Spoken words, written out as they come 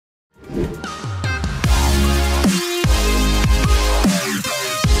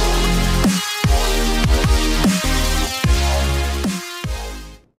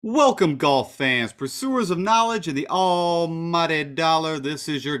Welcome, golf fans, pursuers of knowledge and the almighty dollar. This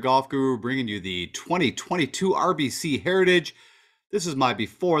is your golf guru bringing you the 2022 RBC Heritage. This is my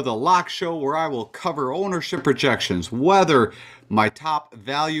Before the Lock show where I will cover ownership projections, whether my top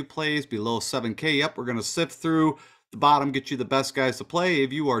value plays below 7K. Yep, we're going to sift through the bottom, get you the best guys to play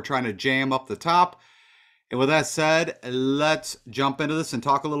if you are trying to jam up the top. And with that said, let's jump into this and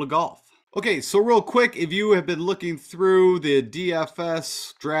talk a little golf. Okay, so real quick, if you have been looking through the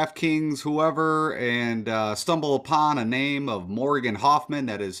DFS, Draftkings, whoever, and stumble upon a name of Morgan Hoffman,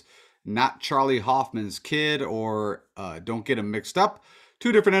 that is not Charlie Hoffman's kid, or don't get him mixed up.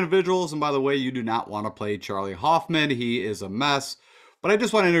 Two different individuals, and by the way, you do not want to play Charlie Hoffman. He is a mess. But I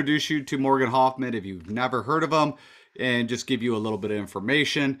just want to introduce you to Morgan Hoffman if you've never heard of him, and just give you a little bit of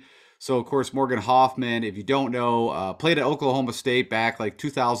information. So, of course, Morgan Hoffman, if you don't know, played at Oklahoma State back like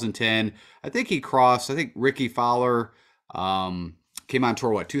 2010. I think he crossed, Ricky Fowler came on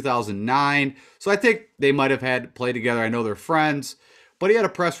tour, 2009? So I think they might have had played together. I know they're friends. But he had a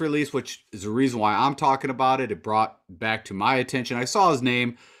press release, which is the reason why I'm talking about it. It brought back to my attention. I saw his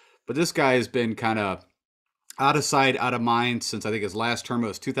name, but this guy has been kind of out of sight, out of mind since I think his last term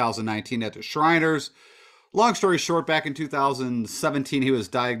was 2019 at the Shriners. Long story short, back in 2017, he was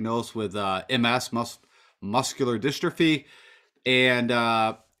diagnosed with MS, muscular dystrophy, and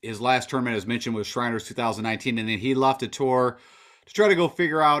his last tournament, as mentioned, was Shriners 2019, and then he left the tour to try to go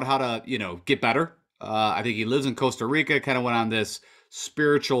figure out how to, get better. I think he lives in Costa Rica, kind of went on this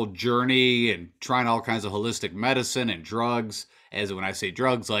spiritual journey and trying all kinds of holistic medicine and drugs, as when I say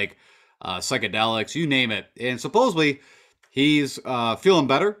drugs, like psychedelics, you name it. And supposedly, he's feeling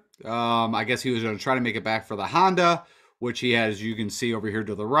better. I guess he was going to try to make it back for the Honda, which he had, as you can see over here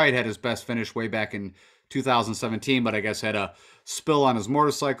to the right, had his best finish way back in 2017, but I guess had a spill on his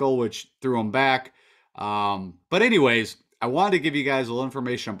motorcycle, which threw him back. But anyways, I wanted to give you guys a little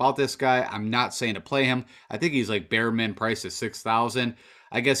information about this guy. I'm not saying to play him. I think he's like bare min price at $6,000.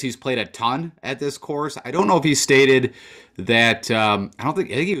 I guess he's played a ton at this course. I don't know if he stated that, I think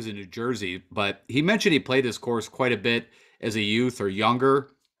he was in New Jersey, but he mentioned he played this course quite a bit as a youth or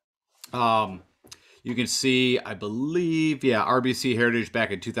younger. You can see, I believe, RBC Heritage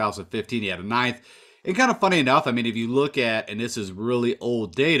back in 2015, he had a 9th. And kind of funny enough, I mean, if you look at, and this is really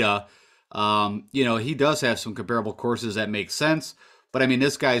old data, he does have some comparable courses that make sense. But I mean,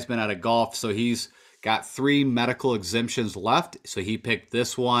 this guy's been out of golf, so he's got 3 medical exemptions left. So he picked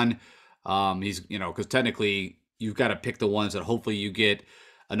this one. Because technically you've got to pick the ones that hopefully you get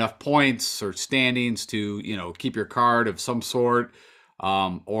enough points or standings to, keep your card of some sort.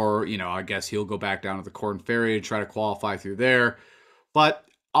 I guess he'll go back down to the Corn Ferry and try to qualify through there. But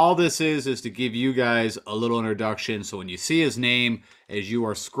all this is to give you guys a little introduction. So when you see his name as you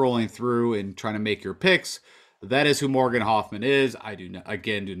are scrolling through and trying to make your picks, that is who Morgan Hoffman is. I do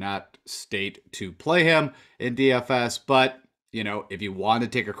not state to play him in DFS, but if you want to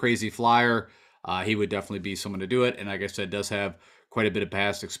take a crazy flyer, he would definitely be someone to do it. And like I said, does have quite a bit of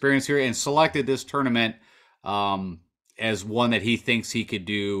past experience here and selected this tournament as one that he thinks he could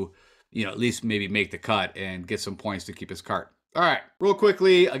do, at least maybe make the cut and get some points to keep his cart. All right, real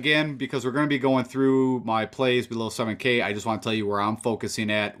quickly, again, because we're going to be going through my plays below 7K, I just want to tell you where I'm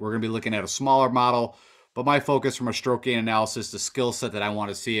focusing at. We're going to be looking at a smaller model, but my focus from a stroke gain analysis, the skill set that I want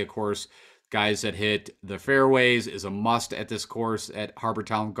to see, of course, guys that hit the fairways is a must at this course at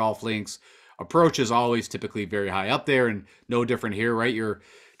Harbortown Golf Links. Approach is always typically very high up there, and no different here, right? You're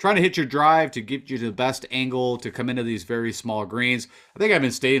trying to hit your drive to get you the best angle to come into these very small greens. I think I've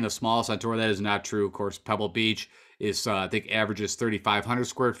been stating the smallest on tour. That is not true. Of course, Pebble Beach is, I think, averages 3,500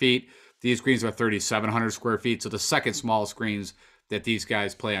 square feet. These greens are 3,700 square feet. So the second smallest greens that these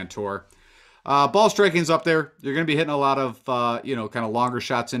guys play on tour. Ball striking's up there. You're going to be hitting a lot of, kind of longer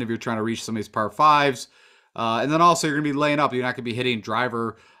shots in if you're trying to reach some of these par 5s. And then also you're going to be laying up. You're not going to be hitting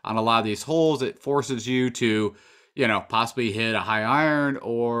driver on a lot of these holes. It forces you to, possibly hit a high iron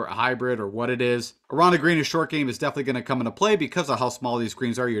or a hybrid or what it is. Around the green, a short game is definitely going to come into play because of how small these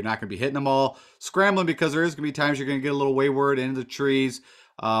greens are. You're not going to be hitting them all. Scrambling, because there is going to be times you're going to get a little wayward into the trees.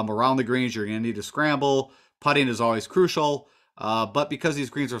 Around the greens, you're going to need to scramble. Putting is always crucial. But because these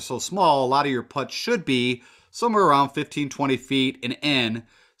greens are so small, a lot of your putts should be somewhere around 15, 20 feet and in.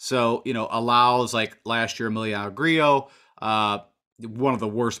 So, allows, like last year, Emiliano Grillo, one of the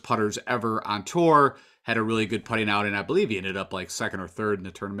worst putters ever on tour, had a really good putting out, and I believe he ended up like second or third in the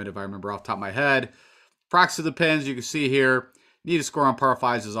tournament, if I remember off the top of my head. Prox to the pins, you can see here, need to score on par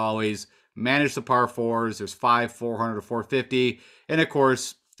 5s as always. Manage the par 4s. There's 5, 400 to 450. And of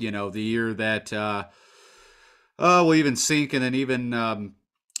course, you know, the year that well, even Sink and then even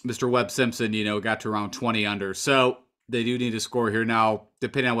Mr. Webb Simpson, you know, got to around 20 under. So they do need to score here. Now,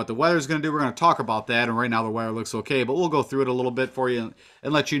 depending on what the weather's going to do, we're going to talk about that. And right now the weather looks okay, but we'll go through it a little bit for you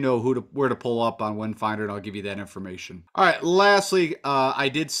and let you know where to pull up on Windfinder, and I'll give you that information. All right, lastly, I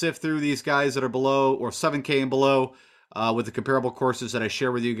did sift through these guys that are below or 7K and below with the comparable courses that I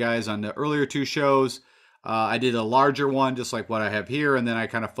share with you guys on the earlier two shows. I did a larger one, just like what I have here, and then I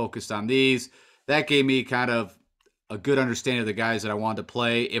kind of focused on these. That gave me kind of a good understanding of the guys that I wanted to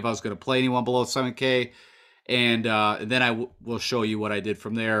play if I was going to play anyone below 7K. And then I will show you what I did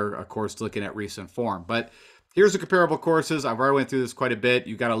from there, of course, looking at recent form. But here's the comparable courses. I've already went through this quite a bit.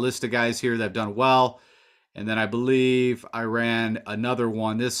 You got a list of guys here that have done well. And then I believe I ran another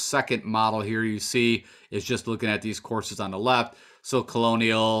one. This second model here you see is just looking at these courses on the left. So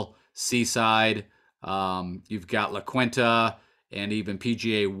Colonial, Seaside, you've got La Quinta, and even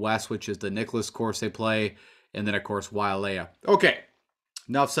PGA West, which is the Nicklaus course they play. And then, of course, Wailea. Okay,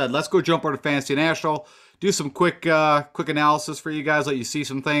 enough said. Let's go jump over to Fantasy National. Do some quick analysis for you guys, let you see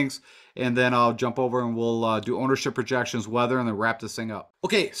some things, and then I'll jump over and we'll do ownership projections, weather, and then wrap this thing up.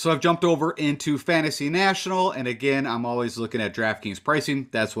 Okay, so I've jumped over into Fantasy National, and again, I'm always looking at Draftkings pricing.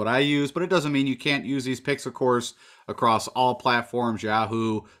 That's what I use, but it doesn't mean you can't use these picks, of course, across all platforms,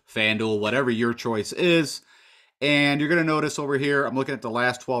 Yahoo, FanDuel, whatever your choice is. And you're going to notice over here, I'm looking at the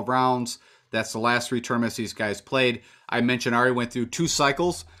last 12 rounds. That's the last 3 tournaments these guys played. I mentioned I already went through 2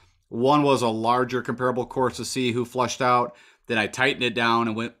 cycles. One was a larger comparable course to see who flushed out. Then I tightened it down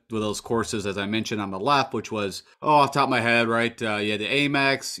and went with those courses, as I mentioned on the left, which was, off the top of my head, right? You had the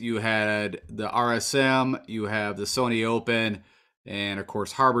Amex, you had the RSM, you have the Sony Open, and of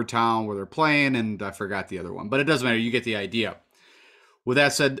course Harbor Town where they're playing, and I forgot the other one. But it doesn't matter, you get the idea. With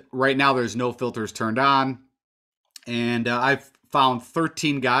that said, right now there's no filters turned on. And I've found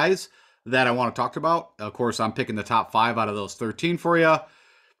 13 guys that I want to talk about. Of course, I'm picking the top 5 out of those 13 for you.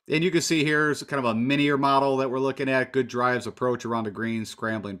 And you can see here's kind of a minier model that we're looking at. Good drives, approach around the green,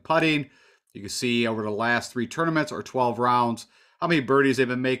 scrambling, putting. You can see over the last 3 tournaments or 12 rounds, how many birdies they've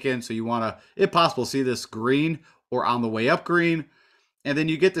been making. So you want to, if possible, see this green or on the way up green. And then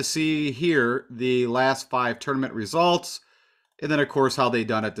you get to see here the last 5 tournament results. And then, of course, how they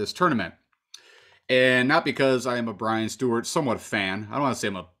done at this tournament. And not because I am a Brian Stewart somewhat fan. I don't want to say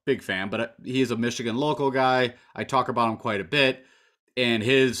I'm a big fan, but he's a Michigan local guy. I talk about him quite a bit. And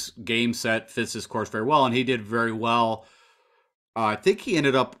his game set fits this course very well. And he did very well. I think he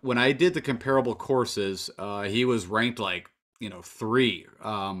ended up, when I did the comparable courses, he was ranked like, 3.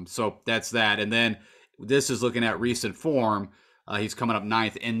 So that's that. And then this is looking at recent form. He's coming up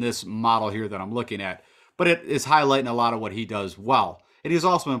 9th in this model here that I'm looking at. But it is highlighting a lot of what he does well. And he's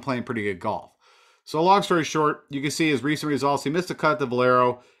also been playing pretty good golf. So long story short, you can see his recent results. He missed a cut at the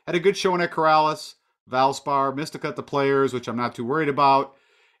Valero, had a good showing at Corrales, Valspar, missed a cut at the Players, which I'm not too worried about.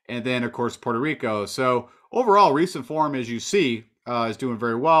 And then, of course, Puerto Rico. So overall, recent form, as you see, is doing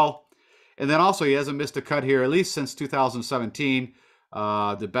very well. And then also, he hasn't missed a cut here, at least since 2017.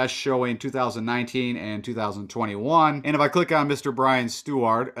 The best showing 2019 and 2021. And if I click on Mr. Brian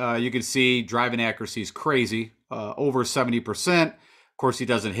Stewart, you can see driving accuracy is crazy, over 70%. Of course, he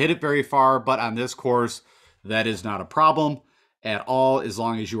doesn't hit it very far, but on this course, that is not a problem at all, as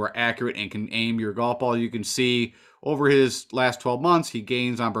long as you are accurate and can aim your golf ball. You can see over his last 12 months, he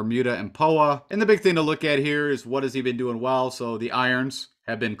gains on Bermuda and POA. And the big thing to look at here is what has he been doing well. So the irons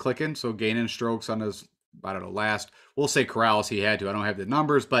have been clicking, so gaining strokes on his, last, we'll say Corrales he had to. I don't have the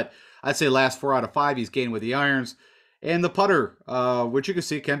numbers, but I'd say last 4 out of 5, he's gained with the irons. And the putter, which you can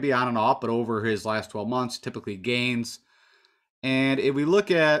see can be on and off, but over his last 12 months, typically gains. And if we look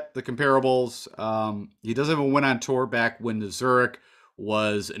at the comparables, he doesn't even win on tour back when the Zurich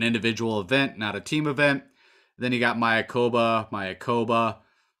was an individual event, not a team event. Then you got Mayakoba,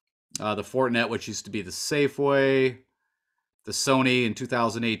 the Fortinet, which used to be the Safeway, the Sony in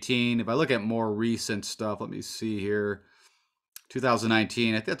 2018. If I look at more recent stuff, let me see here.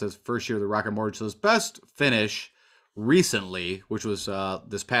 2019, I think that's his first year of the Rocket Mortgage. So his best finish recently, which was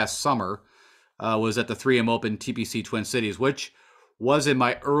this past summer, was at the 3M Open TPC Twin Cities, which was in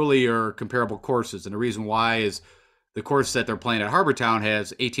my earlier comparable courses. And the reason why is the course that they're playing at Harbor Town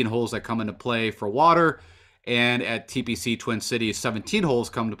has 18 holes that come into play for water. And at TPC Twin Cities, 17 holes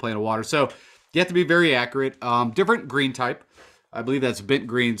come to play in the water. So you have to be very accurate. Different green type. I believe that's bent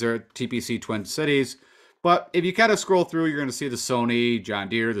greens there at TPC Twin Cities. But if you kind of scroll through, you're going to see the Sony, John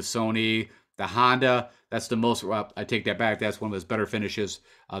Deere, the Sony, the Honda. That's the most, well, I take that back. That's one of his better finishes.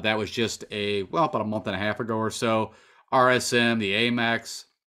 That was just about a month and a half ago or so. RSM, the Amex.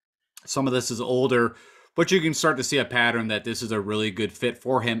 Some of this is older. but you can start to see a pattern that this is a really good fit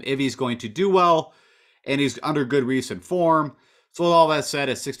for him if he's going to do well and he's under good recent form. So with all that said,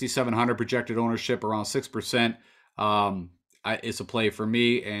 at 6,700 projected ownership, around 6%, it's a play for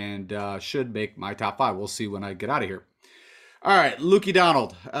me and should make my top 5. We'll see when I get out of here. All right, Lukey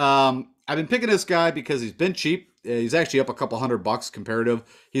Donald. I've been picking this guy because he's been cheap. He's actually up a couple $100 comparative.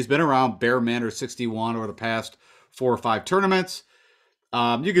 He's been around bare min or 61 over the past 4 or 5 tournaments.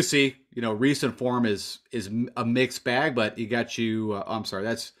 You can see, recent form is a mixed bag, but he got you. I'm sorry,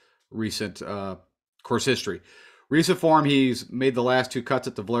 that's recent course history. Recent form, he's made the last 2 cuts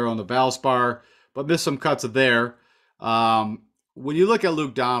at the Valero and the Valspar, but missed some cuts there. When you look at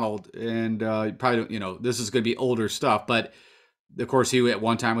Luke Donald, and you probably don't, this is going to be older stuff, but of course, he at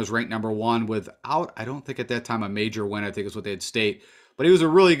one time was ranked number 1 without, I don't think at that time, a major win. I think is what they'd state. But he was a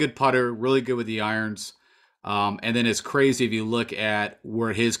really good putter, really good with the irons. And then it's crazy if you look at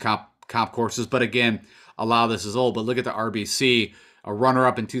where his comp courses. But again, a lot of this is old. But look at the RBC, a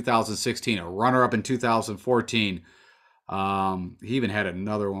runner-up in 2016, a runner-up in 2014. He even had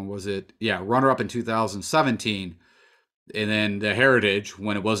another one, was it? Yeah, runner-up in 2017. And then the Heritage,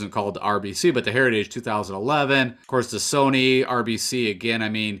 when it wasn't called the RBC, but the Heritage 2011. Of course, the Sony RBC, again, I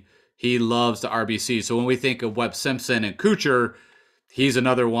mean, he loves the RBC. So when we think of Webb Simpson and Kuchar, he's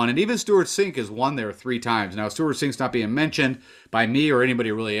another one. And even Stuart Sink has won there 3 times. Now, Stuart Sink's not being mentioned by me or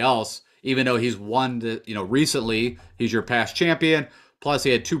anybody really else, even though he's won, recently. He's your past champion. Plus,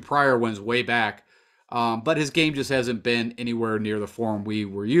 he had 2 prior wins way back. But his game just hasn't been anywhere near the form we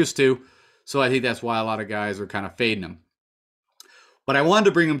were used to. So I think that's why a lot of guys are kind of fading him. But I wanted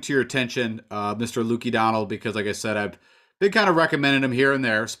to bring him to your attention, Mr. Lukey Donald, because like I said, I've been kind of recommending him here and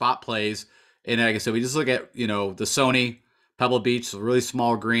there, spot plays. And like I said, we just look at, the Sony, Pebble Beach, so really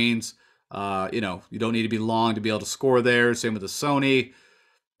small greens. You don't need to be long to be able to score there. Same with the Sony.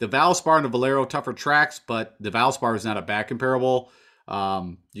 The Valspar and the Valero, tougher tracks, but the Valspar is not a bad comparable.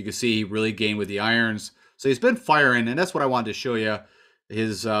 You can see he really gained with the irons. So he's been firing, and that's what I wanted to show you.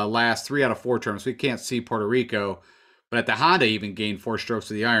 His last 3 out of 4 terms. We can't see Puerto Rico. But at the Honda, even gained 4 strokes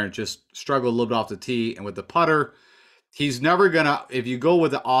with the iron, just struggled a little bit off the tee. And with the putter, he's never going to, if you go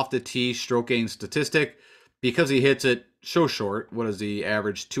with the off the tee stroke gain statistic, because he hits it so short, what is the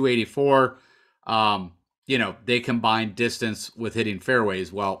average? 284. They combine distance with hitting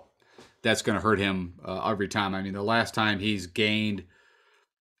fairways. Well, that's going to hurt him every time. I mean, the last time he's gained,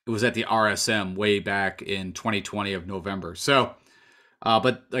 it was at the RSM way back in 2020 of November. So,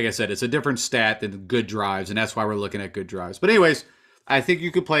 but like I said, it's a different stat than good drives, and that's why we're looking at good drives. But anyways, I think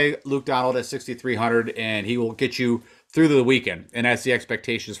you could play Luke Donald at 6,300, and he will get you through the weekend, and that's the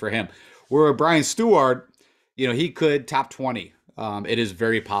expectations for him. Where Brian Stewart, he could top 20. It is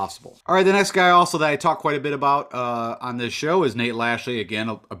very possible. All right, the next guy also that I talked quite a bit about on this show is Nate Lashley.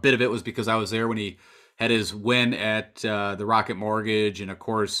 Again, a bit of it was because I was there when he had his win at the Rocket Mortgage, and of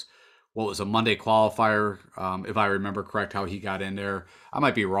course, what was a Monday qualifier, if I remember correct, how he got in there. I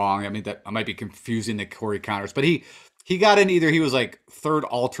might be wrong. I mean, that I might be confusing the Corey Connors, but he got in either he was like 3rd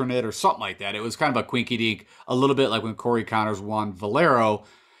alternate or something like that. It was kind of a quinky dink, a little bit like when Corey Connors won Valero.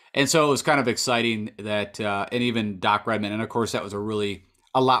 And so it was kind of exciting that, and even Doc Redman, and of course that was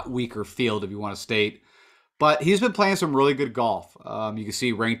a lot weaker field if you want to state. But he's been playing some really good golf. You can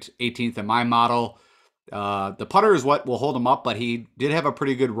see ranked 18th in my model. The putter is what will hold him up, but he did have a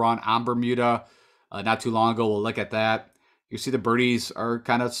pretty good run on Bermuda not too long ago. We'll look at that. You see the birdies are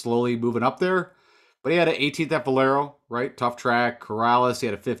kind of slowly moving up there. But he had an 18th at Valero, right? Tough track. Corrales, he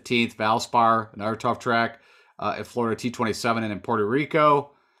had a 15th. Valspar, another tough track at Florida T27 and in Puerto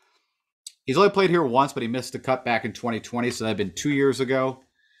Rico. He's only played here once, but he missed the cut back in 2020, so that had been 2 years ago.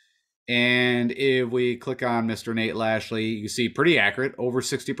 And if we click on Mr. Nate Lashley, you see pretty accurate, over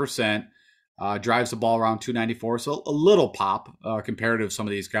 60%. Drives the ball around 294, so a little pop comparative to some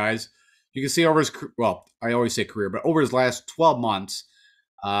of these guys. You can see over his, well, I always say career, but over his last 12 months,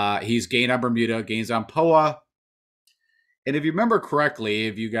 he's gained on Bermuda, gains on POA. And if you remember correctly,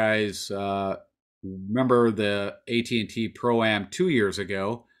 if you guys remember the AT&T Pro-Am 2 years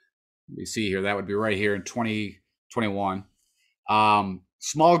ago, let me see here, that would be right here in 2021.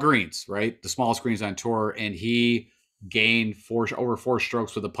 Small greens, right? The smallest greens on tour, and he gained over 4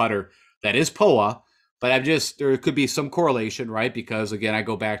 strokes with a putter. That is POA, but there could be some correlation, right? Because again, I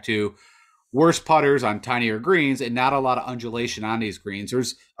go back to worse putters on tinier greens and not a lot of undulation on these greens.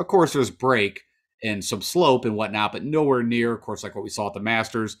 Of course, there's break and some slope and whatnot, but nowhere near, of course, like what we saw at the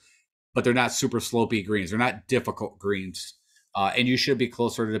Masters, but they're not super slopey greens. They're not difficult greens, and you should be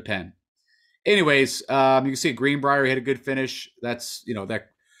closer to the pin. Anyways, you can see Greenbrier had a good finish. That's,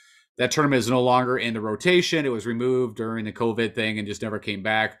 that tournament is no longer in the rotation. It was removed during the COVID thing and just never came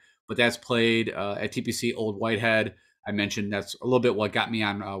back. but that's played at TPC Old Whitehead. I mentioned that's a little bit what got me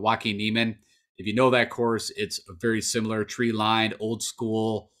on Joaquin Niemann. If you know that course, it's a very similar tree-lined, old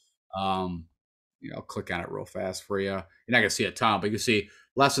school. I'll click on it real fast for you. You're not going to see a ton, but you can see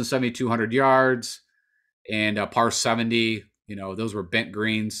less than 7,200 yards and par 70. Those were bent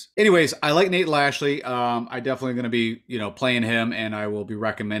greens. Anyways, I like Nate Lashley. I definitely going to be, playing him, and I will be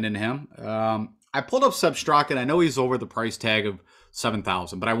recommending him. I pulled up Seb Straka, and I know he's over the price tag of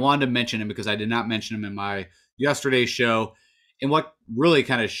 7,000, but I wanted to mention him because I did not mention him in my yesterday's show. And what really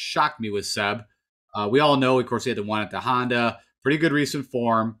kind of shocked me was Seb. We all know, of course, he had the one at the Honda. Pretty good recent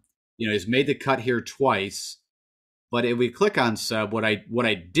form. He's made the cut here twice. But if we click on Seb, what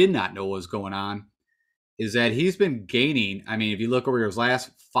I did not know was going on is that he's been gaining. I mean, if you look over his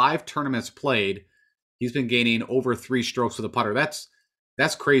last 5 tournaments played, he's been gaining over 3 strokes with a putter. That's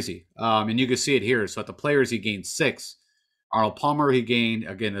crazy. And you can see it here. So at the Players, he gained 6. Arnold Palmer, he gained,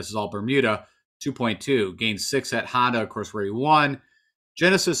 again, this is all Bermuda, 2.2. Gained 6 at Honda, of course, where he won.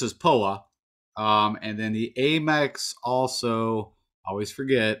 Genesis is POA. And then the Amex also, always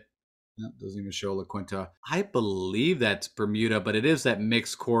forget, doesn't even show La Quinta. I believe that's Bermuda, but it is that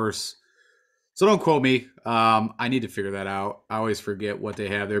mixed course. So don't quote me. I need to figure that out. I always forget what they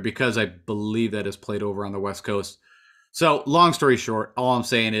have there because I believe that is played over on the West Coast. So long story short, all I'm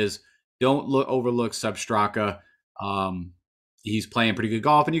saying is don't overlook Seb Straka. He's playing pretty good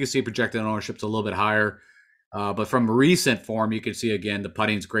golf, and you can see projected ownership's a little bit higher. But from recent form, you can see, again, the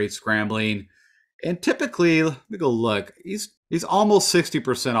putting's great, scrambling. And typically, let me go look. He's almost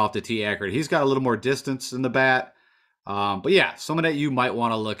 60% off the tee accurate. He's got a little more distance in the bat. But yeah, someone that you might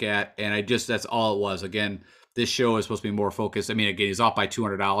want to look at. And that's all it was. Again, this show is supposed to be more focused. I mean, again, he's off by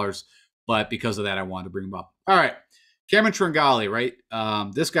 $200. But because of that, I wanted to bring him up. All right. Cameron Tringali, right?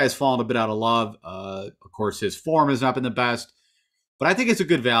 This guy's fallen a bit out of love. Of course, his form has not been the best. But I think it's a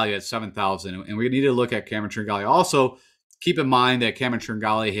good value at 7,000. And we need to look at Cameron Tringali. Also, keep in mind that Cameron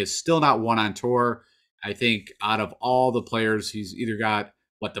Tringali has still not won on tour. I think out of all the players, he's either got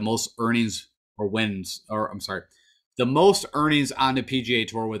the most earnings or wins, the most earnings on the PGA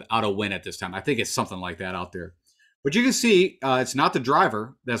Tour without a win at this time. I think it's something like that out there. But you can see it's not the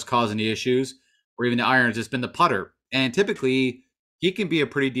driver that's causing the issues or even the irons. It's been the putter. And typically, he can be a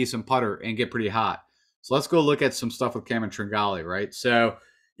pretty decent putter and get pretty hot. So let's go look at some stuff with Cameron Tringali, right? So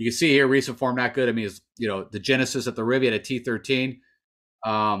you can see here, recent form not good. I mean, the Genesis at the Riviera at T13.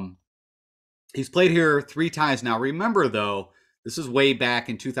 He's played here 3 times now. Remember, though, this is way back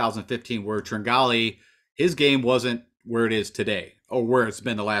in 2015 where Tringali, his game wasn't where it is today or where it's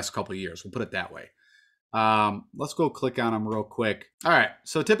been the last couple of years. We'll put it that way. Let's go click on him real quick. All right.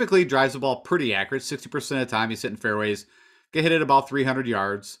 So typically drives the ball pretty accurate. 60% of the time he's hitting fairways. Get hit at about 300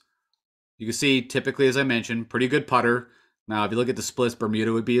 yards. You can see typically, as I mentioned, pretty good putter. Now, if you look at the splits,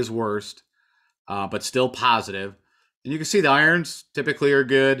 Bermuda would be his worst, but still positive. And you can see the irons typically are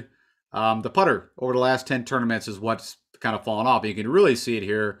good. The putter over the last 10 tournaments is what's kind of fallen off. You can really see it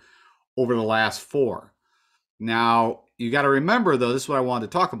here over the last 4. Now, you got to remember, though, this is what I wanted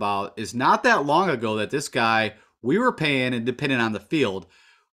to talk about, is not that long ago that this guy, we were paying, and depending on the field,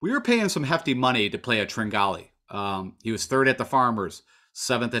 we were paying some hefty money to play a Tringali. He was 3rd at the Farmers,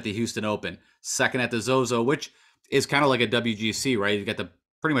 7th at the Houston Open, 2nd at the Zozo, which is kind of like a WGC, right? You got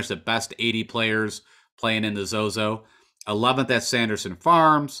pretty much the best 80 players playing in the Zozo. 11th at Sanderson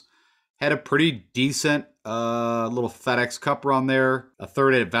Farms, had a pretty decent little FedEx Cup run there. A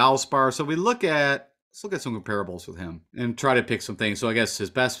 3rd at Valspar. So let's look at some comparables with him and try to pick some things. So I guess his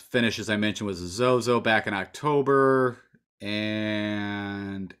best finish, as I mentioned, was the Zozo back in October,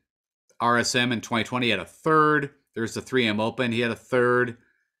 and RSM in 2020 had a 3rd. There's the 3M Open. He had a 3rd.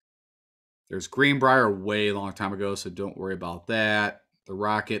 There's Greenbrier way long time ago, so don't worry about that. The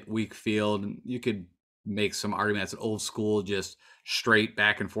Rocket, weak field. You could make some argument that's an old school, just straight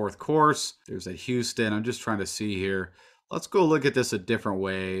back and forth course. There's that Houston. I'm just trying to see here. Let's go look at this a different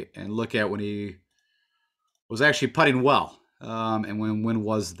way and look at when he was actually putting well. And when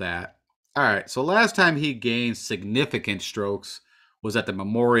was that? All right, so last time he gained significant strokes was at the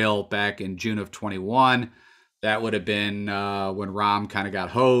Memorial back in June of 21. That would have been when Rahm kind of got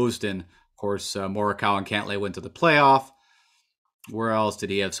hosed, and of course Morikawa and Cantlay went to the playoff. Where else did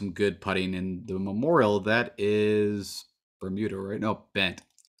he have some good putting in the Memorial? That is Bermuda, right? No, Bent.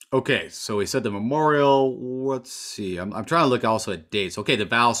 Okay, so we said the Memorial. Let's see. I'm trying to look also at dates. Okay, the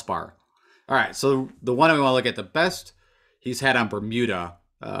Valspar. All right, so the one we want to look at, the best he's had on Bermuda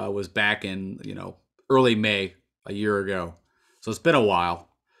was back in, early May, a year ago. So it's been a while.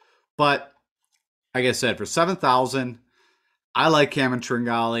 But like I said, for 7,000, I like Cameron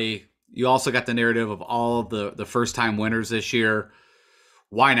Tringali. You also got the narrative of all of the first-time winners this year.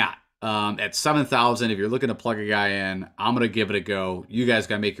 Why not? At 7,000, if you're looking to plug a guy in, I'm going to give it a go. You guys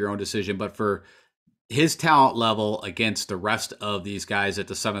got to make your own decision. But for his talent level against the rest of these guys at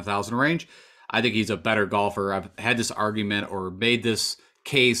the 7,000 range, I think he's a better golfer. I've had this argument or made this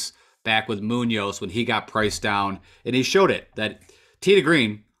case back with Munoz when he got priced down, and he showed it that tee to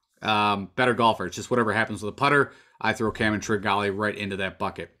green, better golfer. It's just whatever happens with a putter, I throw Cameron Tringale right into that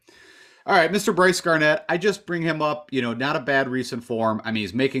bucket. All right, Mr. Bryce Garnett, I just bring him up, not a bad recent form. I mean,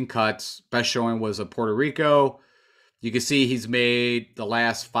 he's making cuts. Best showing was a Puerto Rico. You can see he's made the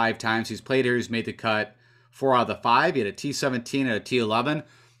last 5 times he's played here, he's made the cut 4 out of the 5. He had a T17 and a T11.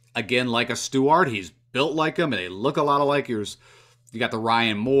 Again, like a Stewart, he's built like him, and they look a lot alike. You got the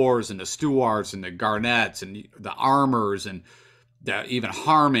Ryan Moores and the Stewarts and the Garnetts and the Armors and even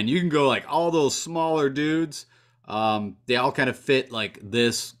Harmon. You can go like all those smaller dudes. They all kind of fit like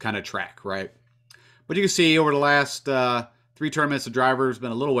this kind of track, right? But you can see over the last 3 tournaments, the driver's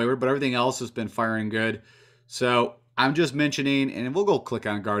been a little wayward, but everything else has been firing good. So I'm just mentioning, and we'll go click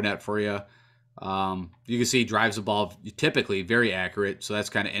on Garnett for you. You can see drives the ball typically very accurate, so that's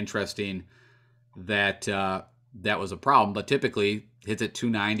kind of interesting that that was a problem. But typically hits at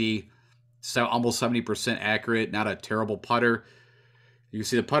 290, so almost 70% accurate. Not a terrible putter. You can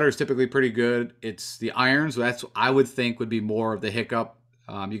see the putter is typically pretty good. It's the irons that's I would think would be more of the hiccup.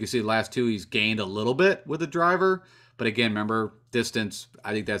 You can see the last 2 he's gained a little bit with the driver. But again, remember, distance,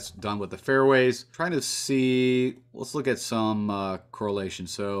 I think that's done with the fairways. Trying to see, let's look at some correlation.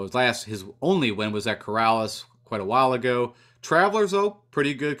 So his only win was at Corrales quite a while ago. Travelers, though,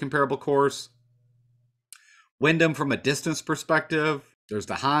 pretty good comparable course. Wyndham from a distance perspective. There's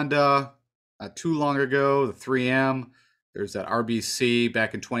the Honda not too long ago, the 3M. There's that RBC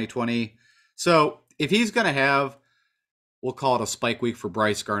back in 2020. So if he's going to have, we'll call it a spike week for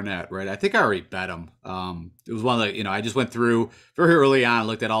Bryce Garnett, right? I think I already bet him. It was one of the, I just went through very early on,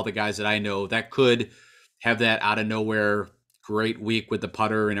 looked at all the guys that I know that could have that out of nowhere great week with the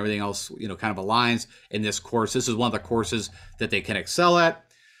putter and everything else, kind of aligns in this course. This is one of the courses that they can excel at.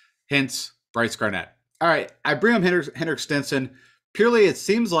 Hence, Bryce Garnett. All right, I bring him Henrik Stenson. Purely, it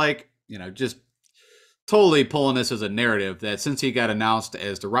seems like, just totally pulling this as a narrative that since he got announced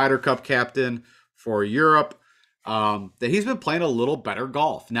as the Ryder Cup captain for Europe, that he's been playing a little better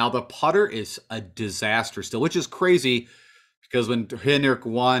golf. Now, the putter is a disaster still, which is crazy because when Henrik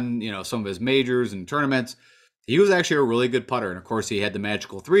won, some of his majors and tournaments, he was actually a really good putter. And of course, he had the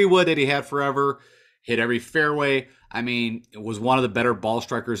magical 3-wood that he had forever, hit every fairway. I mean, it was one of the better ball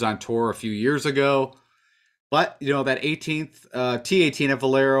strikers on tour a few years ago. But, that 18th, T18 at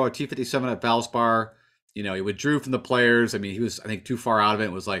Valero, a T57 at Valspar, he withdrew from the Players. I mean, he was, I think, too far out of it.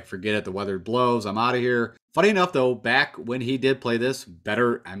 It was like, forget it, the weather blows, I'm out of here. Funny enough, though, back when he did play this,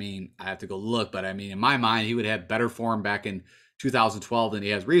 better, I mean, I have to go look, but I mean, in my mind, he would have better form back in 2012 than he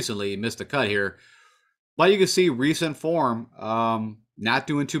has recently. He missed a cut here. But you can see recent form, not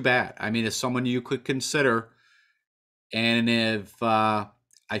doing too bad. I mean, it's someone you could consider. And if I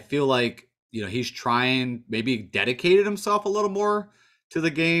feel like, he's trying, maybe dedicated himself a little more to the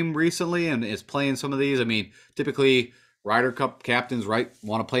game recently and is playing some of these. I mean, typically Ryder Cup captains, right,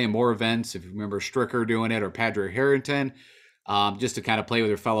 want to play in more events. If you remember Stricker doing it or Padraig Harrington, just to kind of play with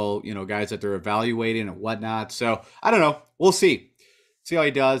their fellow, guys that they're evaluating and whatnot. So I don't know. We'll see how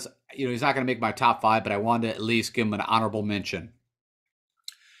he does. He's not going to make my top 5, but I wanted to at least give him an honorable mention.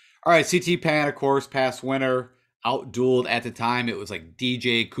 All right, CT Pan, of course, past winner, out-dueled at the time. It was like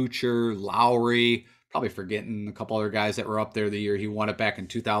DJ, Kuchar, Lowry, probably forgetting a couple other guys that were up there the year he won it back in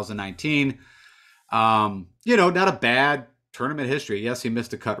 2019. Not a bad tournament history. Yes, he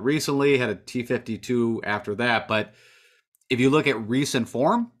missed a cut recently, had a T52 after that. But if you look at recent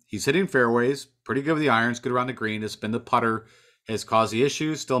form, he's hitting fairways, pretty good with the irons, good around the green. It's been the putter has caused the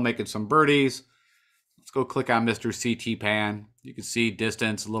issues, still making some birdies. Let's go click on Mr. CT Pan. You can see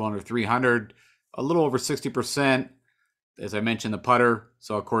distance a little under 300, a little over 60%. As I mentioned, the putter.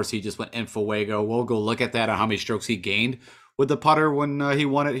 So, of course, he just went in Fuego. We'll go look at that on how many strokes he gained with the putter when he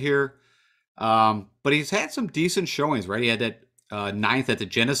won it here. But he's had some decent showings, right? He had that 9th at the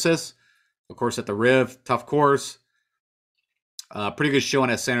Genesis. Of course, at the Riv, tough course. Pretty good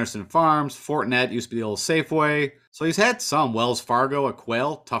showing at Sanderson Farms. Fortinet used to be the old Safeway. So he's had some. Wells Fargo at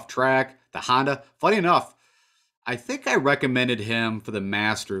Quail, tough track. The Honda. Funny enough, I think I recommended him for the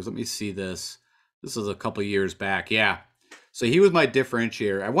Masters. Let me see this. This was a couple years back. Yeah. So he was my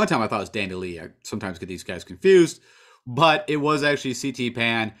differentiator. At one time, I thought it was Danny Lee. I sometimes get these guys confused. But it was actually CT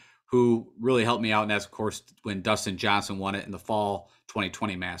Pan who really helped me out. And that's, of course, when Dustin Johnson won it in the fall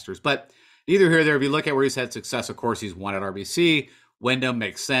 2020 Masters. But neither here or there. If you look at where he's had success, of course, he's won at RBC. Wyndham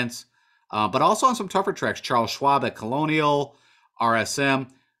makes sense. But also on some tougher tracks. Charles Schwab at Colonial, RSM.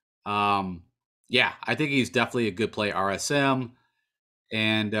 Yeah, I think he's definitely a good play RSM.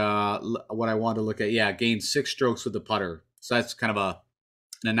 And what I wanted to look at, yeah, gained 6 strokes with the putter. So that's kind of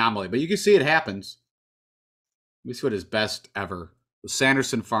an anomaly. But you can see it happens. Let me see what his best ever was.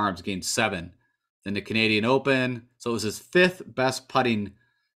 Sanderson Farms gained 7. Then the Canadian Open. So it was his 5th best putting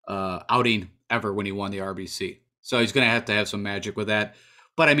outing ever when he won the RBC. So he's going to have some magic with that.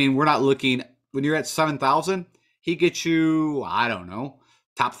 But I mean, we're not looking, when you're at 7,000, he gets you, I don't know,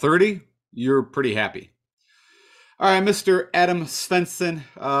 top 30. You're pretty happy. All right, Mr. Adam Svensson.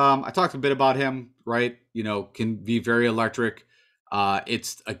 I talked a bit about him, right? You know, can be very electric.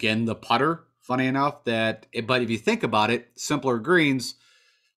 It's, again, the putter, funny enough, but if you think about it, simpler greens,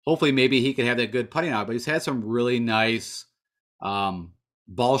 hopefully maybe he could have that good putting out. But he's had some really nice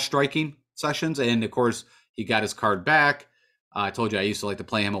ball striking sessions. And, of course, he got his card back. I told you I used to like to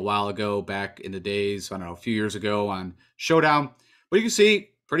play him a while ago, back in the days, I don't know, a few years ago on Showdown. But you can see,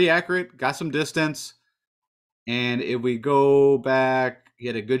 pretty accurate, got some distance. And if we go back, he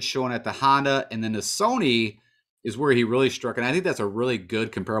had a good showing at the Honda, and then the Sony is where he really struck. And I think that's a really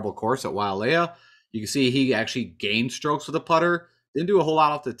good comparable course at Wailea. You can see he actually gained strokes with the putter. Didn't do a whole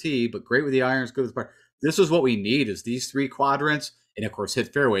lot off the tee, but great with the irons, good with the putter. This is what we need, is these 3 quadrants, and of course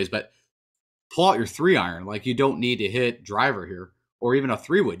hit fairways, but pull out your 3-iron. Like, you don't need to hit driver here, or even a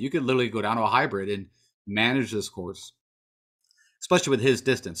 3-wood. You could literally go down to a hybrid and manage this course, especially with his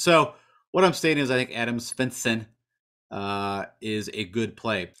distance. So what I'm stating is I think Adam Svensson is a good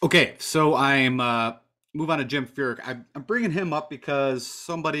play. Okay, so I'm move on to Jim Furyk. I'm bringing him up because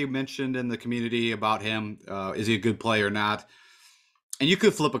somebody mentioned in the community about him. Is he a good play or not? And you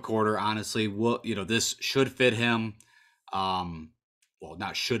could flip a quarter, honestly. Well, you know, this should fit him. Well,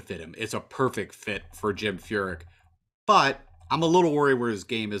 not should fit him. It's a perfect fit for Jim Furyk. But I'm a little worried where his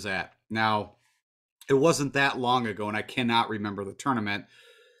game is at. Now, it wasn't that long ago, and I cannot remember the tournament,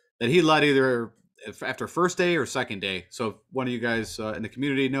 that he led either after first day or second day. So if one of you guys in the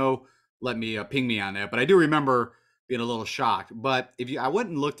community know, let me ping me on that. But I do remember being a little shocked. But I went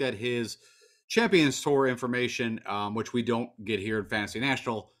and looked at his Champions Tour information, which we don't get here in Fantasy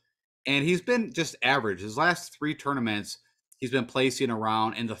National, and he's been just average. His last 3 tournaments, he's been placing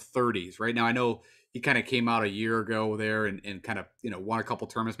around in the 30s. Right now, I know he kind of came out a year ago there and kind of, you know, won a couple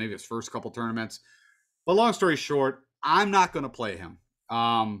tournaments, maybe his first couple tournaments. But long story short, I'm not going to play him.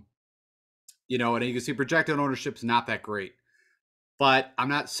 You know, and you can see projected ownership's not that great. But I'm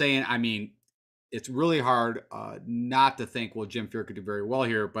not saying, I mean, it's really hard not to think, well, Jim Furyk could do very well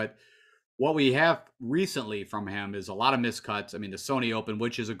here. But what we have recently from him is a lot of miscuts. I mean, the Sony Open,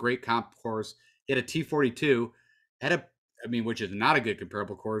 which is a great comp course, he had a T42, which is not a good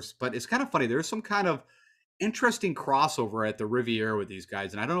comparable course. But it's kind of funny. There's some kind of interesting crossover at the Riviera with these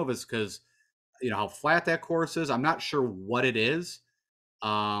guys. And I don't know if it's because, you know, how flat that course is. I'm not sure what it is.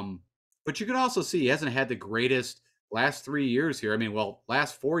 But you can also see he hasn't had the greatest last 3 years here. I mean, well,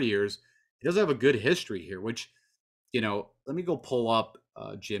 last 4 years, he doesn't have a good history here, which, you know, let me go pull up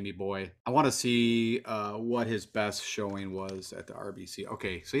Jimmy boy. I want to see what his best showing was at the RBC.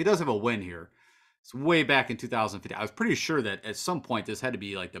 Okay, so he does have a win here. It's way back in 2015. I was pretty sure that at some point this had to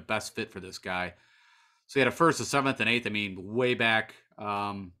be like the best fit for this guy. So he had a first, a 7th, and 8th. I mean, way back.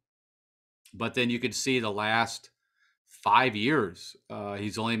 But then you could see the last 5 years,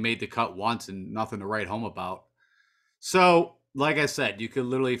 he's only made the cut once and nothing to write home about. So, like I said, you could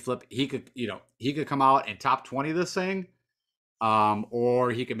literally flip. He could come out and top 20 this thing,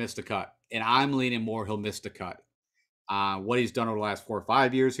 or he could miss the cut. And I'm leaning more he'll miss the cut. What he's done over the last 4 or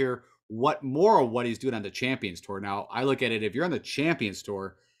 5 years here, what he's doing on the Champions Tour. Now, I look at it, if you're on the Champions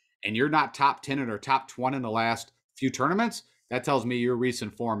Tour and you're not top 10 or top 20 in the last few tournaments, that tells me your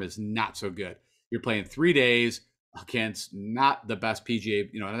recent form is not so good. You're playing 3 days against not the best PGA,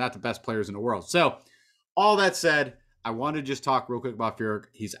 you know, not the best players in the world. So, all that said, I want to just talk real quick about Furyk.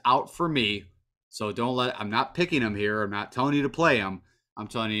 He's out for me, so I'm not picking him here. I'm not telling you to play him. I'm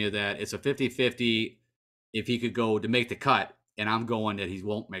telling you that it's a 50-50 if he could go to make the cut, and I'm going that he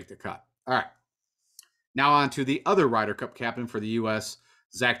won't make the cut. All right. Now on to the other Ryder Cup captain for the U.S.,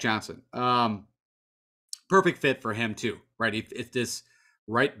 Zach Johnson. Perfect fit for him too, right? If this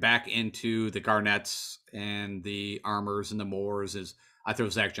right back into the Garnetts and the Armors and the Moores is, I throw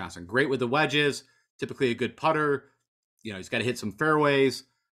Zach Johnson. Great with the wedges, typically a good putter. You know, he's got to hit some fairways,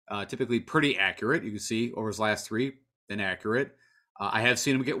 typically pretty accurate. You can see over his last 3, been accurate. I have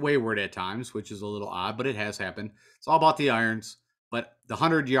seen him get wayward at times, which is a little odd, but it has happened. It's all about the irons. But the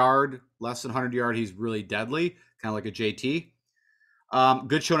 100-yard, less than 100-yard, he's really deadly, kind of like a JT.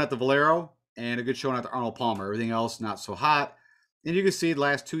 Good showing at the Valero and a good showing at the Arnold Palmer. Everything else, not so hot. And you can see the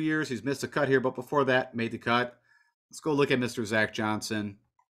last 2 years, he's missed a cut here, but before that, made the cut. Let's go look at Mr. Zach Johnson.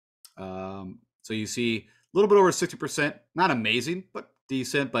 So you see a little bit over 60%, not amazing, but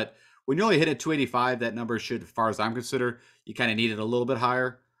decent. But when you only hit at 285, that number should, as far as I'm considered, you kind of need it a little bit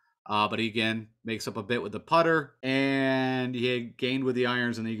higher. But again, makes up a bit with the putter, and he had gained with the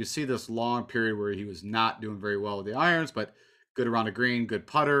irons. And then you can see this long period where he was not doing very well with the irons, but good around the green, good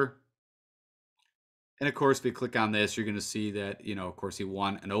putter. And of course, if you click on this, you're going to see that, of course, he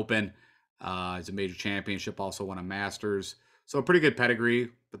won an Open. He's a major championship, also won a Masters. So a pretty good pedigree.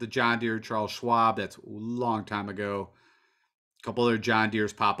 But the John Deere, Charles Schwab, that's a long time ago. A couple other John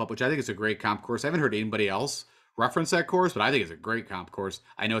Deeres pop up, which I think is a great comp course. I haven't heard anybody else reference that course, but I think it's a great comp course.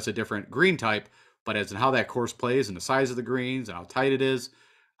 I know it's a different green type, but as in how that course plays and the size of the greens and how tight it is,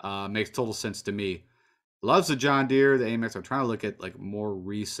 makes total sense to me. Loves the John Deere, the Amex. I'm trying to look at like more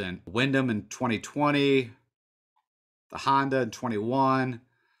recent. Wyndham in 2020, the Honda in 21.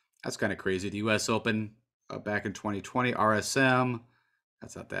 That's kind of crazy. The U.S. Open back in 2020, RSM.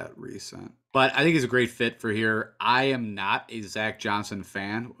 That's not that recent. But I think he's a great fit for here. I am not a Zach Johnson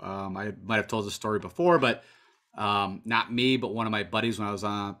fan. I might have told this story before, but not me, but one of my buddies when I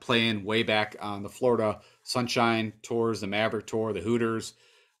was playing way back on the Florida Sunshine Tours, the Maverick Tour, the Hooters.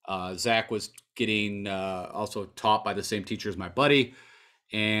 Zach was getting also taught by the same teacher as my buddy,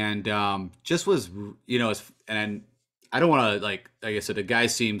 and just was, and I don't want to like I said, the guy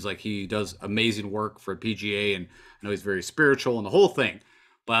seems like he does amazing work for PGA, and I know he's very spiritual and the whole thing,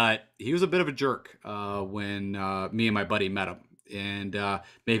 but he was a bit of a jerk when me and my buddy met him, and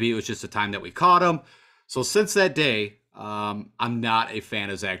maybe it was just the time that we caught him. So since that day, I'm not a fan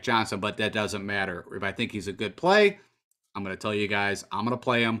of Zach Johnson, but that doesn't matter. If I think he's a good play, I'm going to tell you guys, I'm going to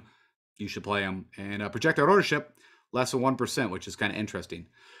play him. You should play him. And projected ownership, less than 1%, which is kind of interesting.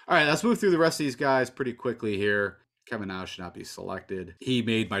 All right, let's move through the rest of these guys pretty quickly here. Kevin Na should not be selected. He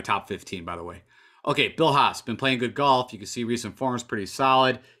made my top 15, by the way. Okay, Bill Haas, been playing good golf. You can see recent form is pretty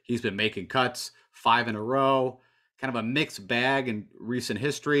solid. He's been making cuts 5 in a row. Kind of a mixed bag in recent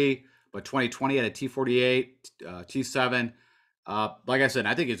history. But 2020 had a T48, T7. Like I said,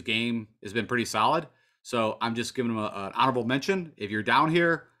 I think his game has been pretty solid. So I'm just giving him an honorable mention. If you're down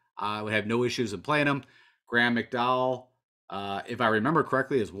here, I would have no issues in playing him. Graham McDowell, if I remember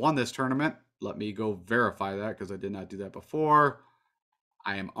correctly, has won this tournament. Let me go verify that because I did not do that before.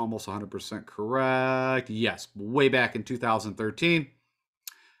 I am almost 100% correct. Yes, way back in 2013.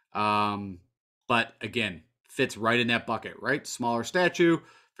 But again, fits right in that bucket, right? Smaller statue,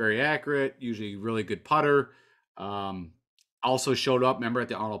 very accurate, usually really good putter. Also showed up, remember, at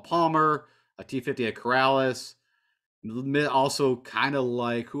the Arnold Palmer, a T50 at Corrales. Also kind of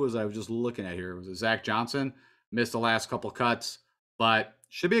like, who was I was just looking at here? It was Zach Johnson. Missed the last couple cuts, but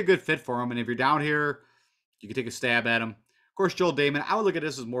should be a good fit for him. And if you're down here, you can take a stab at him. Of course, Joel Damon, I would look at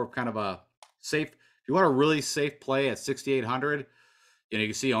this as more of kind of a safe, if you want a really safe play at 6,800, you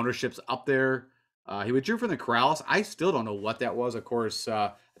can see ownership's up there. He withdrew from the Corrales. I still don't know what that was. Of course,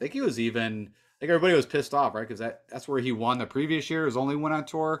 I think he was even, I think everybody was pissed off, right? Because that's where he won the previous year, his only win on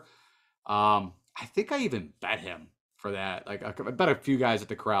tour. I think I even bet him for that. Like I bet a few guys at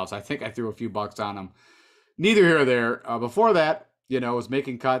the Corrales. I think I threw a few bucks on him. Neither here or there. Before that, was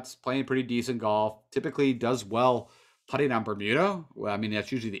making cuts, playing pretty decent golf. Typically does well putting on Bermuda. Well, I mean,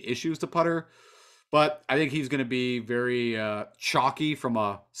 that's usually the issue is the putter. But I think he's going to be very chalky from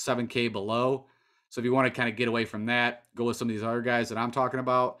a 7K below. So if you want to kind of get away from that, go with some of these other guys that I'm talking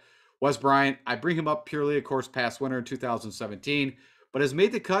about. Wes Bryant, I bring him up purely, of course, past winner in 2017, but has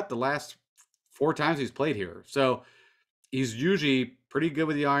made the cut the last 4 times he's played here. So he's usually pretty good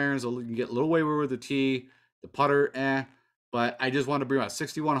with the irons. You can get a little wayward with the tee, the putter, But I just want to bring out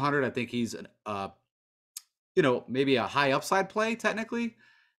 6,100. I think he's, maybe a high upside play technically.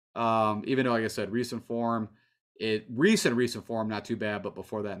 Even though, like I said, recent form, not too bad, but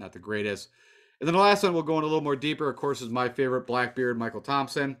before that, not the greatest. And then the last one, we'll go in a little more deeper. Of course, is my favorite Blackbeard, Michael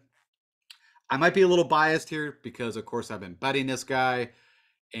Thompson. I might be a little biased here because, of course, I've been betting this guy.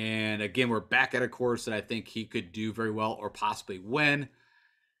 And again, we're back at a course that I think he could do very well or possibly win.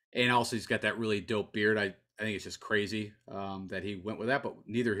 And also, he's got that really dope beard. I think it's just crazy that he went with that, but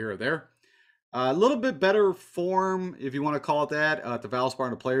neither here or there. A little bit better form, if you want to call it that. At the Valspar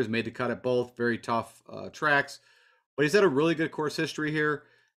and the Players made the cut at both. Very tough tracks. But he's had a really good course history here.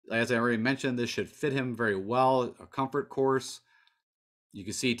 As I already mentioned, this should fit him very well. A comfort course. You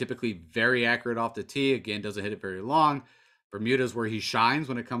can see typically very accurate off the tee. Again, doesn't hit it very long. Bermuda's where he shines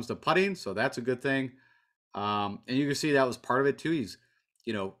when it comes to putting, so that's a good thing. And you can see that was part of it too. He's,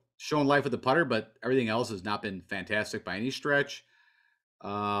 showing life with the putter, but everything else has not been fantastic by any stretch.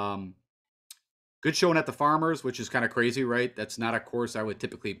 Good showing at the Farmers, which is kind of crazy, right? That's not a course I would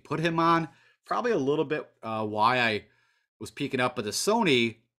typically put him on. Probably a little bit why I was peeking up at the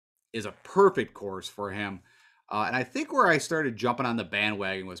Sony. is a perfect course for him. And I think where I started jumping on the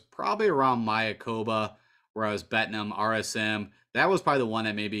bandwagon was probably around Mayakoba, where I was betting him RSM. That was probably the one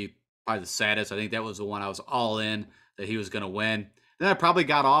that maybe probably the saddest. I think that was the one I was all in that he was going to win. Then I probably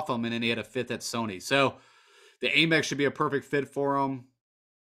got off him, and then he had a fifth at Sony. So the Amex should be a perfect fit for him.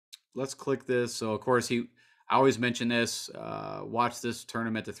 Let's click this. So of course I always mention this. Watch this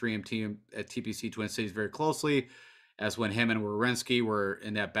tournament, the 3M team at TPC Twin Cities, very closely, as when him and Wawrinski were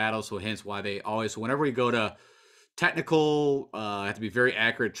in that battle. So hence why they always, whenever we go to technical, have to be very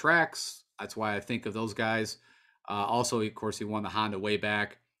accurate tracks. That's why I think of those guys. Also, of course, he won the Honda way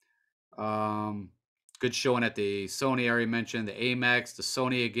back. Good showing at the Sony area mentioned, the Amex, the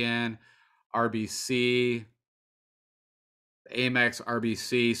Sony again, RBC, the Amex,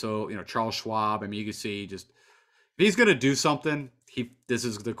 RBC. So, you know, Charles Schwab. I mean, you can see just if he's going to do something, this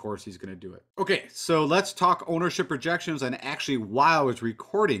is the course he's going to do it. Okay, so let's talk ownership projections. And actually, while I was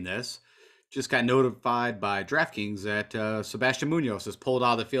recording this, just got notified by Draftkings that Sebastian Munoz has pulled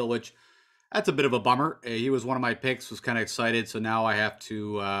out of the field, which that's a bit of a bummer. He was one of my picks, was kind of excited. So now I have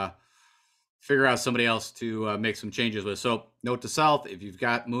to figure out somebody else to make some changes with. So note to self, if you've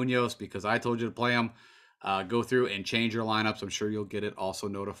got Munoz, because I told you to play him, go through and change your lineups. I'm sure you'll get it also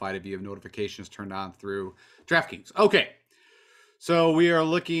notified if you have notifications turned on through DraftKings. Okay, so we are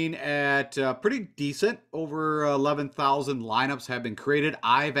looking at pretty decent. Over 11,000 lineups have been created.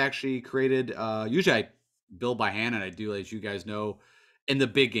 I've actually created, usually I build by hand, and I do, as you guys know, in the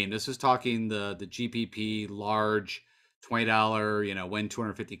big game. This is talking the GPP large $20, you know, win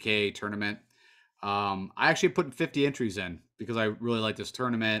 250K tournament. I actually put 50 entries in because I really like this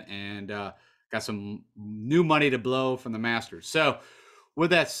tournament and got some new money to blow from the Masters. So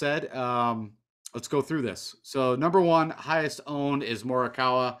with that said, let's go through this. So number one, highest owned is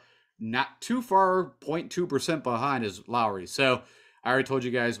Morikawa. Not too far, 0.2% behind is Lowry. So I already told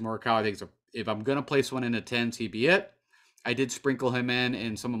you guys Morikawa, I think if I'm going to place one in the 10s, he'd be it. I did sprinkle him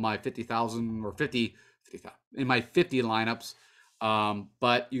in some of my 50,000 or 50 in my 50 lineups.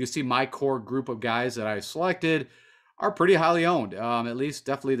 But you can see my core group of guys that I selected are pretty highly owned. At least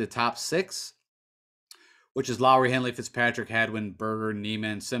definitely the top 6, which is Lowry, Henley, Fitzpatrick, Hadwin, Berger,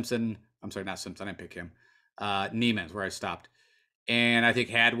 Neiman, Simpson. I'm sorry, not Simpson. I didn't pick him. Neiman's where I stopped. And I think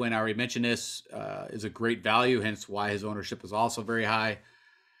Hadwin, I already mentioned this, is a great value, hence why his ownership is also very high.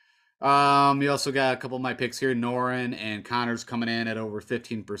 You also got a couple of my picks here. Noren and Connors coming in at over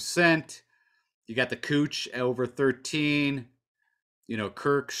 15%. You got the Cooch at over 13. You know,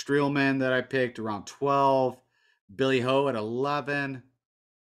 Kirk Streelman that I picked around 12. Billy Ho at 11.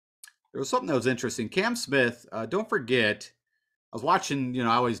 There was something that was interesting. Cam Smith, don't forget, I was watching, you know,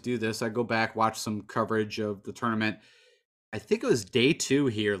 I always do this. I go back, watch some coverage of the tournament. I think it was day 2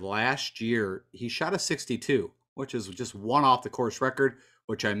 here last year. He shot a 62, which is just one off the course record,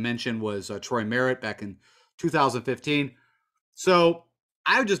 which I mentioned was Troy Merritt back in 2015. So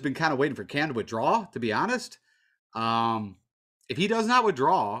I've just been kind of waiting for Cam to withdraw, to be honest. If he does not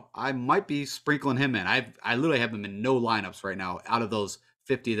withdraw, I might be sprinkling him in. I literally have him in no lineups right now out of those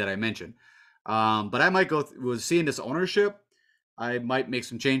 50 that I mentioned. But I might go with seeing this ownership. I might make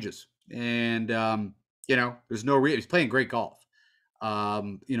some changes. And, you know, there's no reason. He's playing great golf.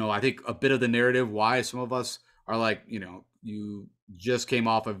 You know, I think a bit of the narrative why some of us are like, you know, you just came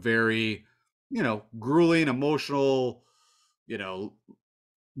off a very, you know, grueling, emotional, you know,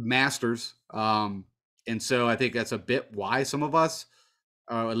 Masters. And so I think that's a bit why some of us,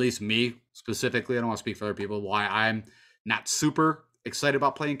 at least me specifically, I don't want to speak for other people, why I'm not super excited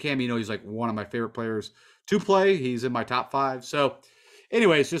about playing Cam. You know, he's like one of my favorite players to play. He's in my top 5. So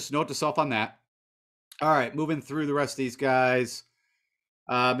anyways, just note to self on that. All right, moving through the rest of these guys.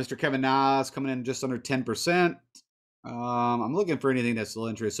 Mr. Kevin Nas coming in just under 10%. I'm looking for anything that's still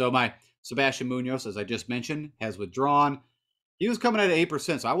interesting. So my Sebastian Munoz, as I just mentioned, has withdrawn. He was coming at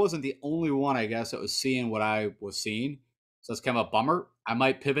 8%, so I wasn't the only one, I guess, that was seeing what I was seeing. So that's kind of a bummer. I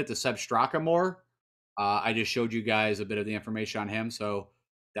might pivot to Seb Straka more. I just showed you guys a bit of the information on him, so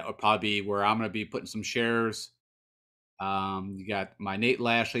that would probably be where I'm going to be putting some shares. You got my Nate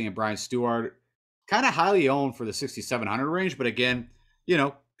Lashley and Brian Stewart, kind of highly owned for the 6,700 range, but again, you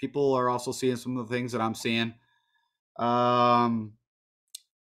know, people are also seeing some of the things that I'm seeing.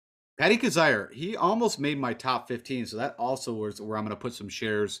 Patty Kazire, he almost made my top 15, so that also was where I'm going to put some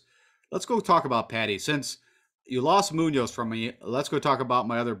shares. Let's go talk about Patty. Since you lost Munoz from me, let's go talk about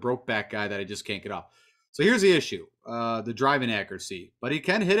my other broke back guy that I just can't get off. So here's the issue, the driving accuracy. But he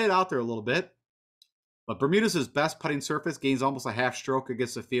can hit it out there a little bit. But Bermuda's his best putting surface, gains almost a half stroke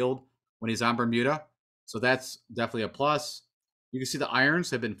against the field when he's on Bermuda. So that's definitely a plus. You can see the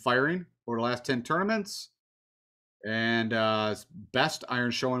irons have been firing over the last 10 tournaments. And his best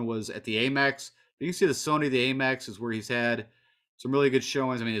iron showing was at the Amex. You can see the Sony, the Amex is where he's had some really good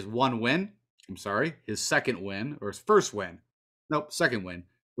showings. I mean, his one win, I'm sorry, his second win, or his first win, nope, second win,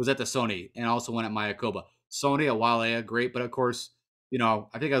 was at the Sony and also won at Mayakoba. Sony, a Walea, great, but of course, you know,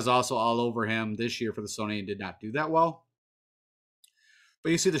 I think I was also all over him this year for the Sony and did not do that well.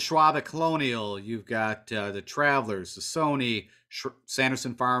 But you see the Schwab at Colonial, you've got the Travelers, the Sony,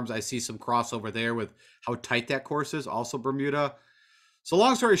 Sanderson Farms. I see some crossover there with how tight that course is. Also Bermuda. So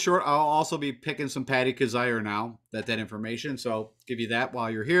long story short, I'll also be picking some Paddy Kazire now. That information. So give you that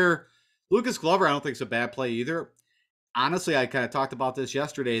while you're here. Lucas Glover, I don't think it's a bad play either. Honestly, I kind of talked about this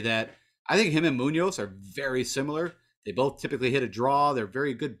yesterday that I think him and Munoz are very similar. They both typically hit a draw. They're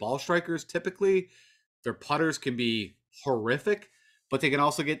very good ball strikers typically. Their putters can be horrific, but they can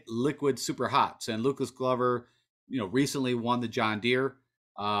also get liquid super hot. And Lucas Glover, you know, recently won the John Deere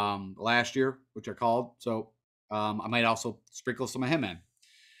last year, which I called. So I might also sprinkle some of him in.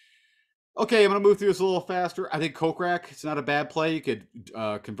 Okay, I'm going to move through this a little faster. I think Kokrak, it's not a bad play. You could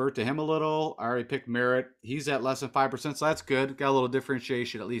convert to him a little. I already picked Merritt. He's at less than 5%, so that's good. Got a little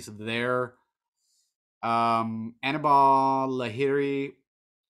differentiation at least there. Anibal Lahiri,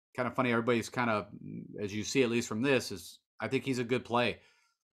 kind of funny. Everybody's kind of, as you see at least from this, is I think he's a good play.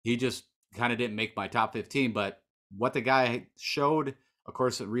 He just kind of didn't make my top 15, but what the guy showed, of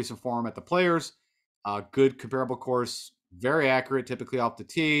course, in recent form at the Players, good comparable course, very accurate, typically off the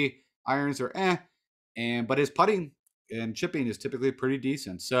tee. Irons are but his putting and chipping is typically pretty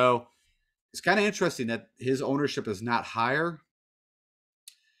decent. So it's kind of interesting that his ownership is not higher.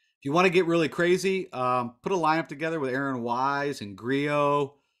 If you want to get really crazy, put a lineup together with Aaron Wise and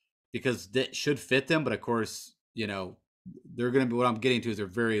Griot because that should fit them. But of course, you know, they're going to be, what I'm getting to is they're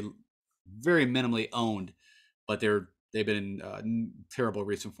very, very minimally owned, but they've been in terrible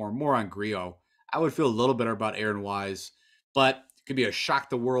recent form. More on Griot. I would feel a little better about Aaron Wise, but it could be a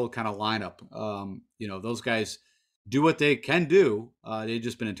shock the world kind of lineup. You know, those guys do what they can do. They've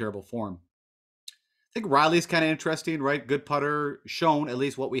just been in terrible form. I think Riley's kind of interesting, right? Good putter, shown at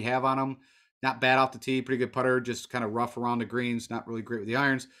least what we have on him. Not bad off the tee, pretty good putter, just kind of rough around the greens, not really great with the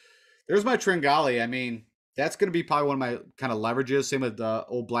irons. There's my Tringali. I mean, that's going to be probably one of my kind of leverages. Same with the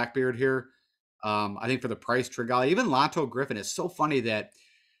old Blackbeard here. I think for the price, Tringali, even Lanto Griffin. It's so funny that,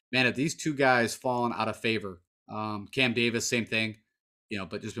 man, if these two guys fallen out of favor, Cam Davis, same thing, you know,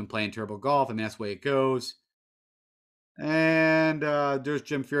 but just been playing terrible golf. I mean, that's the way it goes. And there's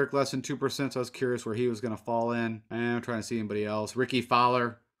Jim Furyk, less than 2%. So I was curious where he was going to fall in. And I'm trying to see anybody else. Ricky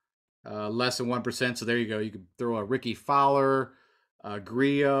Fowler, less than 1%. So there you go. You could throw a Ricky Fowler,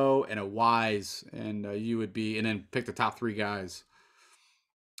 Griot, and a Wise, and you would be, and then pick the top three guys.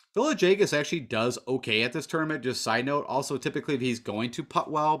 Villajagas actually does okay at this tournament. Just side note. Also, typically, if he's going to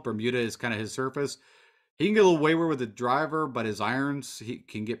putt well, Bermuda is kind of his surface. He can get a little wayward with the driver, but his irons he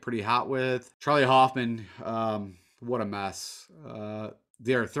can get pretty hot with. Charlie Hoffman, what a mess.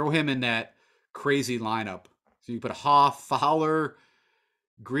 There, throw him in that crazy lineup. So you put Hoff, Fowler,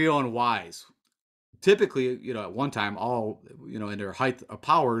 Griot, and Wise. Typically, you know, at one time, all, you know, in their height of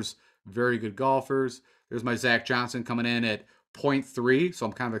powers, very good golfers. There's my Zach Johnson coming in at 0.3, so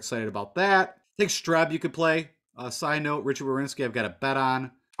I'm kind of excited about that. I think Streb you could play. Side note, Richard Wierenski, I've got a bet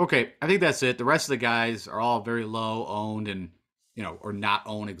on. Okay, I think that's it. The rest of the guys are all very low owned and, you know, or not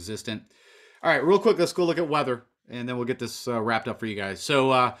owned existent. All right, real quick, let's go look at weather, and then we'll get this wrapped up for you guys.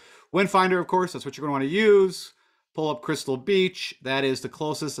 So Wind Finder, of course, that's what you're going to want to use. Pull up Crystal Beach. That is the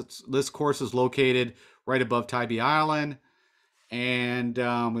closest. This course is located right above Tybee Island. And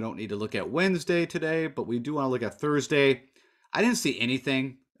we don't need to look at Wednesday today, but we do want to look at Thursday. I didn't see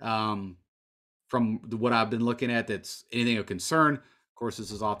anything from what I've been looking at that's anything of concern. Of course,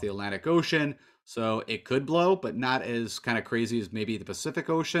 this is off the Atlantic Ocean, so it could blow, but not as kind of crazy as maybe the Pacific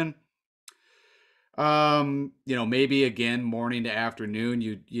Ocean. You know, maybe again, morning to afternoon,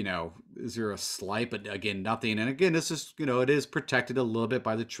 you know, is there a slight, but again, nothing. And again, this is, you know, it is protected a little bit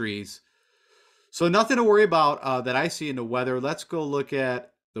by the trees. So nothing to worry about that I see in the weather. Let's go look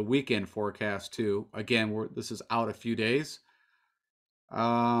at the weekend forecast too. Again, this is out a few days.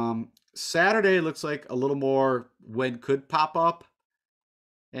 Saturday looks like a little more wind could pop up,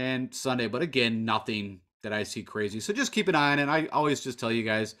 and Sunday, but again, nothing that I see crazy. So just keep an eye on it. I always just tell you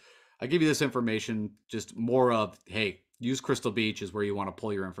guys, I give you this information, just more of, hey, use Crystal Beach is where you want to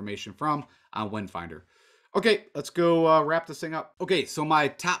pull your information from on Wind Finder. Okay, let's go wrap this thing up. Okay, so my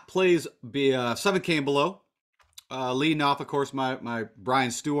top plays be 7K and below. Leading off, of course, my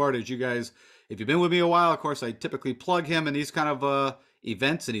Brian Stewart. As you guys, if you've been with me a while, of course, I typically plug him in these kind of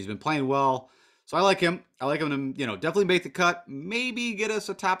events, and he's been playing well. So I like him. I like him to, definitely make the cut. Maybe get us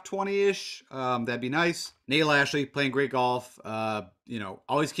a top 20-ish. That'd be nice. Nate Lashley playing great golf.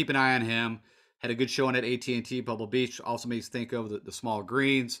 Always keep an eye on him. Had a good showing at AT&T Pebble Beach. Also makes think of the small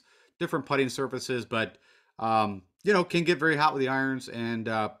greens, different putting surfaces, but can get very hot with the irons. And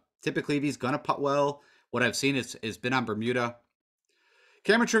typically, if he's gonna putt well, what I've seen is been on Bermuda.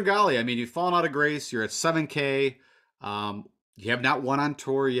 Cameron Tringali, I mean, you've fallen out of grace. You're at 7K. You have not won on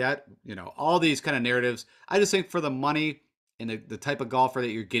tour yet. All these kind of narratives. I just think for the money and the type of golfer that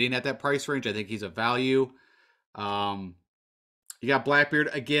you're getting at that price range, I think he's a value. You got Blackbeard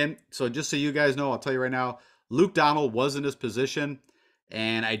again. So just so you guys know, I'll tell you right now, Luke Donald was in this position,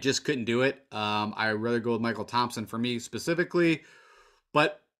 and I just couldn't do it. I'd rather go with Michael Thompson for me specifically.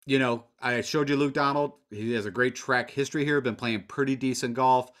 But, I showed you Luke Donald. He has a great track history here, been playing pretty decent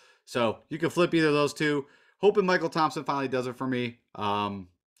golf. So you can flip either of those two. Hoping Michael Thompson finally does it for me. Like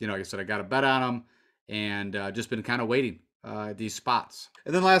I said, I got a bet on him and just been kind of waiting these spots.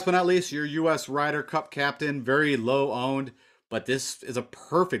 And then last but not least, your U.S. Ryder Cup captain, very low owned, but this is a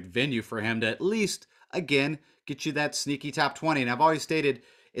perfect venue for him to at least, again, get you that sneaky top 20. And I've always stated,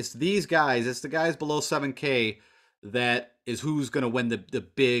 it's these guys, it's the guys below 7K that is who's going to win the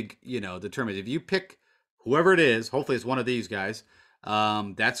big, the tournament. If you pick whoever it is, hopefully it's one of these guys,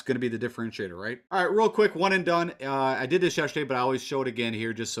 that's going to be the differentiator, right? All right, real quick, one and done. I did this yesterday, but I always show it again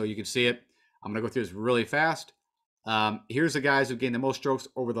here just so you can see it. I'm going to go through this really fast. Here's the guys who gained the most strokes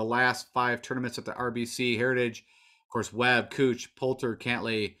over the last 5 tournaments at the RBC Heritage. Of course, Webb, Cooch, Poulter,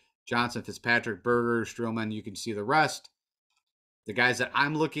 Cantlay, Johnson, Fitzpatrick, Berger, Strowman. You can see the rest. The guys that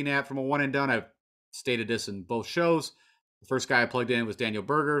I'm looking at from a one and done, I've stated this in both shows. The first guy I plugged in was Daniel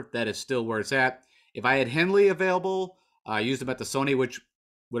Berger. That is still where it's at. If I had Henley available, I used him at the Sony, which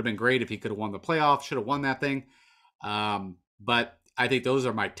would have been great if he could have won the playoff. Should have won that thing. But I think those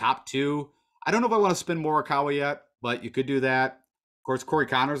are my top 2. I don't know if I want to spin Morikawa yet, but you could do that. Of course, Corey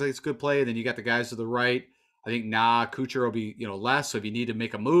Connors, I think it's a good play. Then you got the guys to the right. I think Kuchar will be less. So if you need to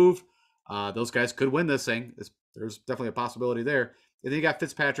make a move, those guys could win this thing. There's definitely a possibility there. And then you got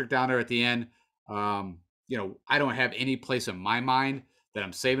Fitzpatrick down there at the end. I don't have any place in my mind that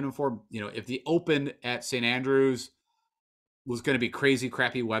I'm saving him for. If the Open at St. Andrews was going to be crazy,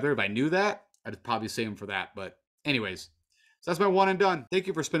 crappy weather, if I knew that, I'd probably save him for that. But anyways, so that's my one and done. Thank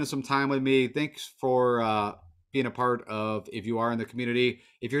you for spending some time with me. Thanks for being a part of, if you are in the community.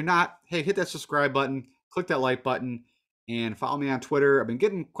 If you're not, hey, hit that subscribe button, click that like button, and follow me on Twitter. I've been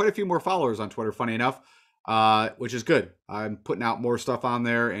getting quite a few more followers on Twitter, funny enough, which is good. I'm putting out more stuff on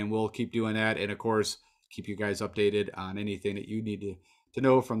there, and we'll keep doing that. And, of course, keep you guys updated on anything that you need to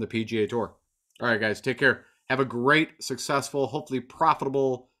know from the PGA Tour. All right, guys, take care. Have a great, successful, hopefully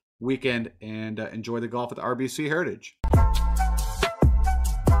profitable weekend, and enjoy the golf at the RBC Heritage.